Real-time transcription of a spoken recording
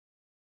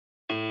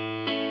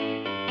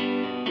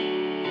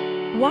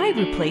Why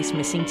replace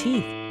missing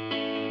teeth?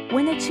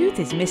 When a tooth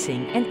is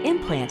missing, an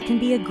implant can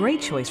be a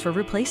great choice for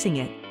replacing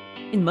it.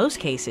 In most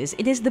cases,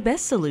 it is the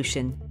best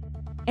solution.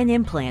 An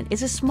implant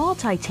is a small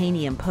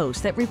titanium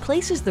post that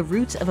replaces the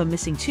roots of a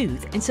missing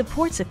tooth and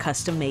supports a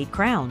custom-made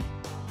crown.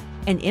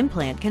 An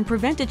implant can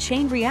prevent a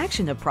chain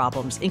reaction of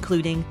problems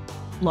including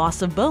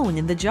loss of bone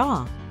in the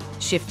jaw,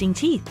 shifting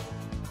teeth,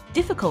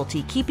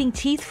 difficulty keeping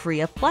teeth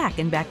free of plaque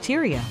and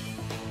bacteria,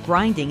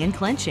 grinding and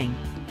clenching,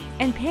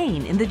 and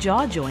pain in the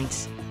jaw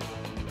joints.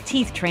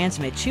 Teeth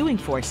transmit chewing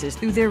forces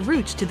through their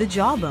roots to the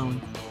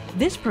jawbone.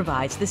 This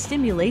provides the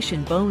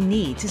stimulation bone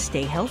needs to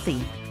stay healthy.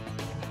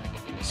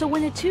 So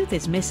when a tooth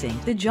is missing,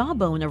 the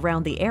jawbone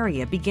around the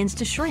area begins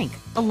to shrink,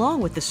 along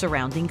with the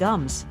surrounding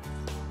gums.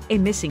 A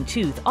missing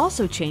tooth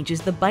also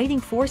changes the biting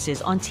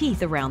forces on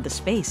teeth around the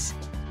space.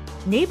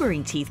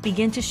 Neighboring teeth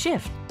begin to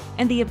shift,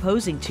 and the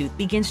opposing tooth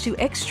begins to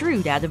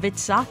extrude out of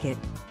its socket.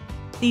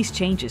 These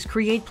changes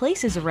create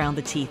places around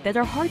the teeth that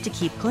are hard to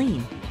keep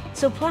clean,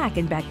 so plaque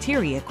and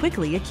bacteria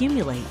quickly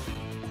accumulate.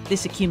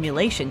 This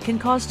accumulation can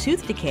cause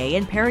tooth decay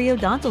and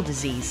periodontal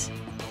disease.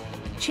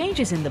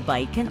 Changes in the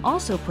bite can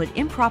also put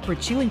improper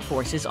chewing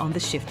forces on the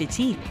shifted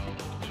teeth,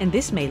 and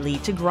this may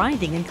lead to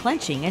grinding and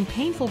clenching and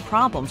painful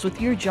problems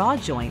with your jaw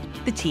joint,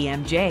 the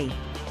TMJ.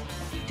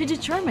 To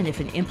determine if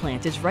an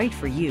implant is right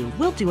for you,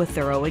 we'll do a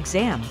thorough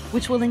exam,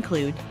 which will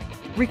include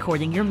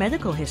recording your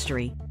medical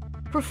history,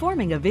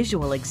 performing a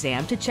visual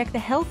exam to check the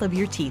health of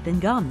your teeth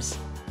and gums,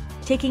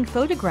 taking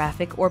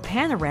photographic or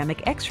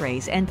panoramic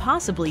x-rays and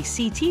possibly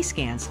CT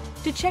scans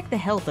to check the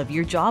health of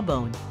your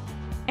jawbone,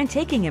 and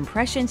taking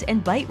impressions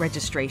and bite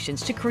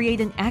registrations to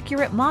create an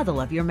accurate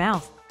model of your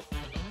mouth.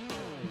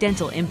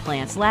 Dental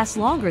implants last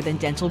longer than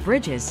dental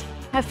bridges,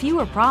 have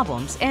fewer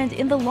problems, and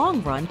in the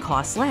long run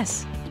cost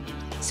less.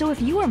 So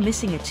if you are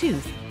missing a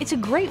tooth, it's a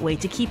great way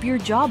to keep your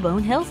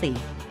jawbone healthy,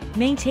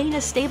 maintain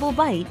a stable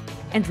bite,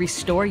 and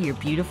restore your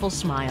beautiful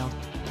smile.